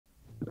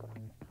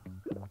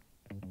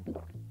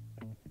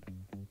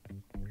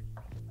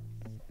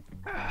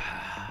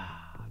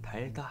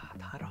달다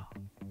달아.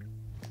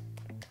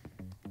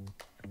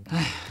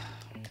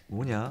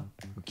 뭐냐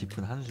그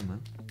깊은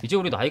한숨은? 이제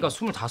우리 나이가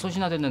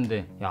 25이나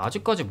됐는데 야,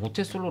 아직까지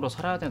모태솔로로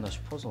살아야 되나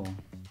싶어서.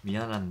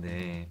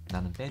 미안한데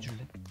나는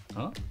빼줄래?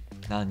 어?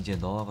 난 이제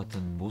너와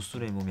같은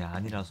못소리의 몸이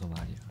아니라서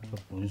말이야. 야,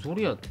 뭔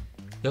소리야? 야,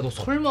 너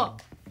설마?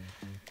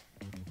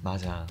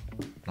 맞아,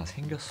 나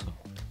생겼어.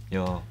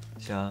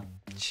 여자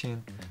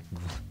친구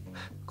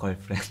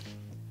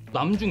걸프렌드.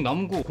 남중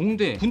남고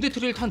공대 군대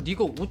트레일 탄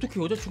네가 어떻게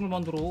여자친구를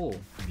만들어?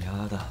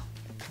 미안하다.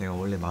 내가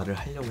원래 말을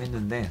하려고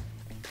했는데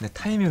근데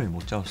타이밍을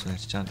못 잡았어.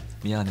 진짜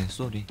미안해.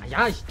 쏘리.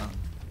 야,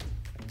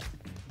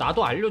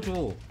 나도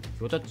알려줘.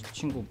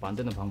 여자친구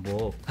만드는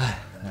방법.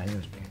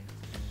 알려줄게.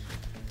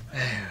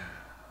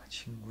 에휴,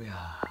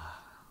 친구야.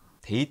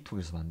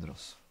 데이톡에서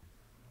만들었어.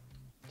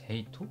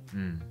 데이톡?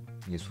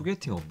 이게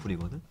소개팅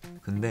어플이거든?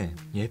 근데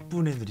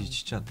예쁜 애들이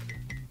진짜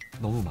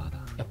너무 많아.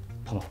 야,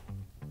 봐봐.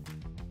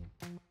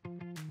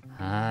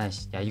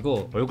 아씨, 야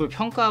이거 얼굴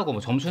평가하고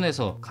뭐 점수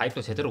내서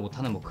가입도 제대로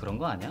못하는 뭐 그런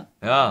거 아니야?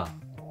 야!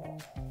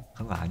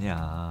 그런 거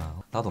아니야.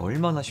 나도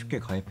얼마나 쉽게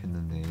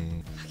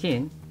가입했는데.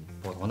 하긴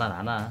뭐 너나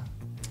나나.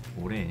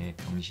 뭐래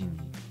병신이.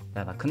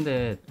 야, 나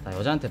근데 나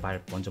여자한테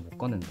말 먼저 못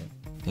거는데.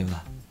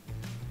 예훈아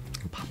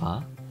이거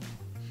봐봐.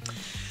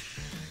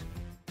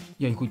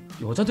 야, 이거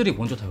여자들이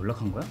먼저 다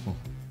연락한 거야?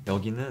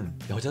 여기는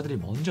여자들이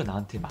먼저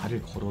나한테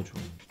말을 걸어줘.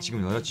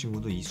 지금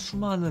여자친구도 이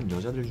수많은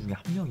여자들 중에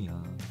한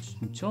명이야.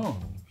 진짜?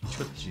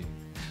 미쳤지.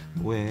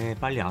 뭐해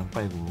빨리 안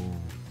빨고.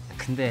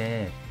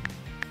 근데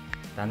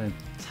나는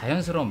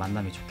자연스러운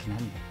만남이 좋긴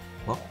한데.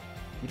 뭐?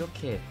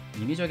 이렇게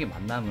인위적인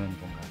만남은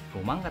뭔가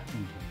로망 같은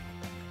게.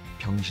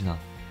 병신아,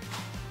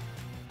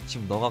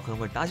 지금 너가 그런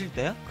걸 따질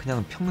때야?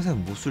 그냥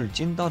평생 못술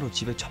찐따로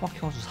집에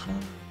처박혀서 살아.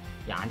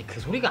 야, 아니 그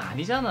소리가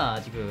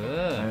아니잖아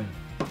지금.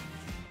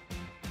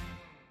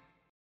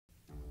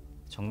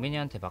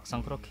 정민이한테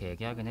막상 그렇게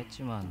얘기하긴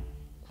했지만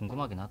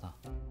궁금하긴 하다.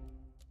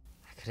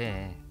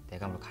 그래,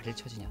 내가 뭘 가릴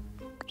처지냐.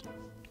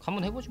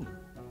 한번 해보지 뭐.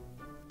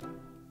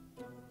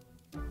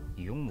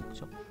 이용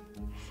목적?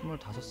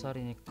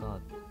 25살이니까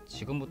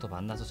지금부터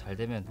만나서 잘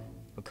되면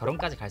뭐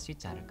결혼까지 갈 수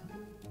있지 않을까?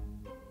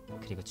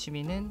 그리고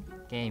취미는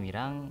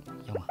게임이랑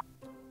영화,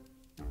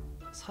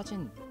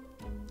 사진.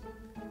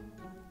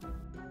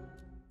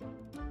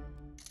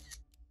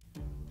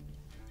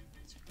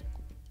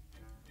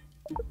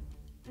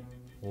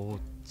 오,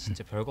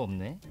 진짜 별거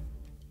없네.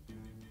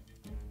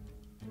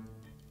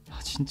 야,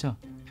 진짜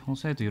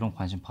평소에도 이런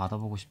관심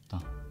받아보고 싶다.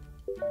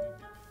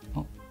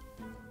 어?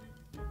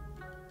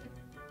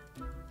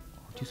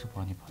 어디서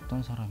많이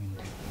봤던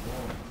사람인데.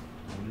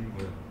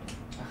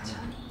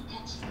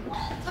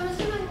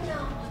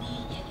 잠시만요.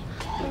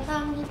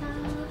 감사합니다.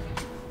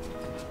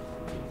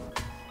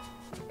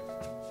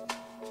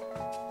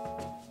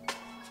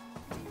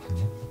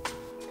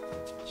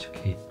 진짜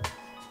개 이뻐.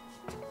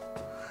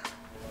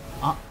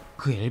 아,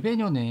 그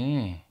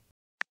엘베녀네.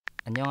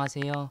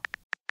 안녕하세요.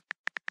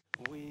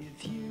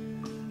 With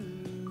you,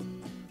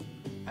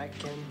 I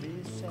can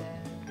be sad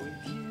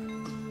with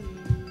you.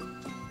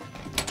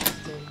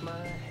 Take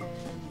my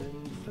hand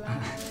and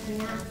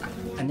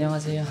fly.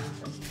 안녕하세요.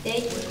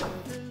 데이트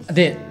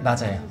네,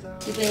 맞아요.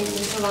 집에 있는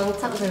술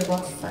왕창 들고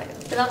왔어요.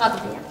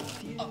 들어가도 돼요?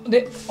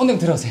 네, 얼른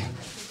들어오세요.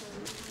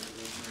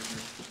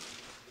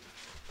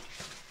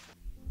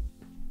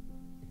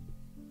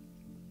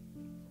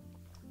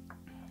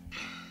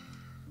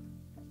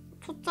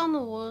 초짜는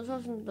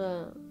원샷인데.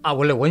 아,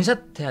 원래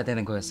원샷 해야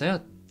되는 거였어요?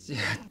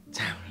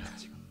 잘 몰라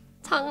지금.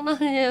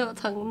 장난이에요,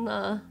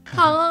 장난.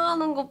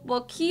 당황하는 것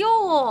봐,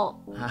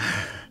 귀여워. 아,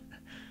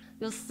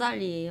 몇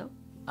살이에요?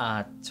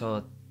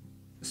 저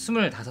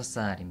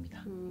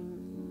 25살입니다.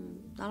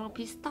 나랑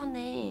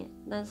비슷하네.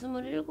 난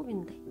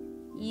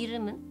 27인데.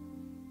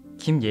 이름은?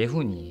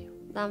 김예훈이에요.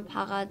 난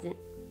박아진.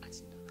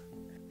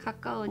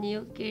 가까운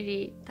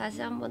이웃끼리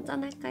다시 한번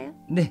짠할까요?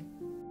 네.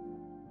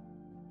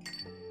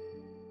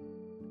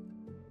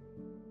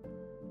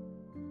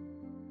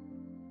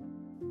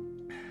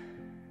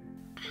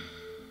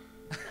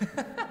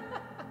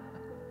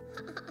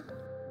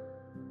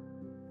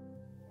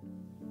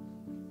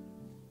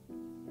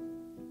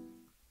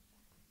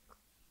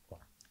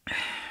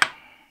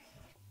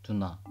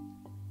 누나.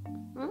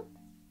 응?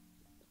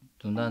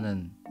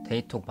 누나는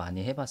데이톡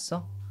많이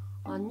해봤어?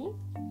 아니?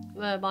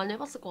 왜 많이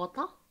해봤을 것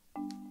같아?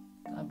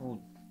 뭐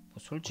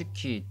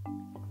솔직히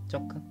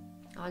조금?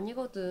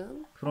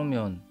 아니거든.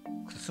 그러면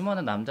그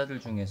수많은 남자들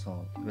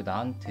중에서 왜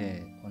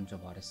나한테 먼저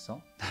말했어?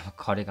 나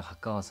거리가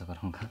가까워서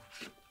그런가?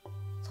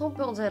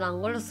 성병 제일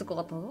안 걸렸을 것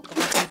같아서?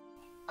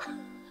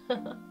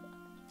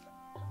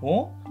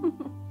 어?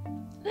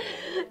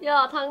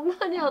 야,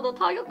 장난이야. 너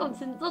타격감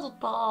진짜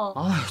좋다.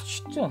 아,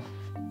 진짜.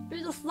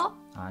 삐졌어?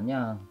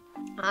 아니야.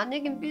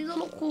 아니긴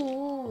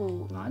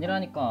삐져놓고.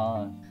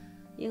 아니라니까.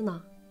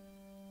 이은아,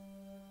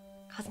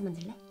 가슴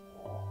만질래?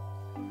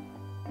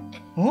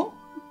 어?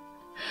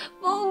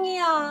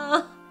 뻥이야.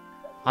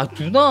 아,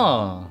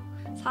 누나.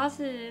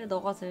 사실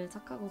너가 제일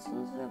착하고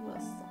순수해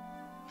보였어.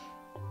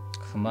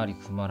 그 말이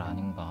그 말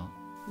아닌가?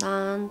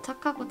 난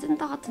착하고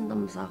찐따 같은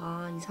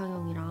남자가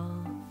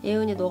이상형이라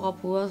예은이 너가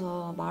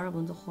보여서 말을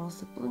먼저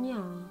걸었을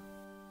뿐이야.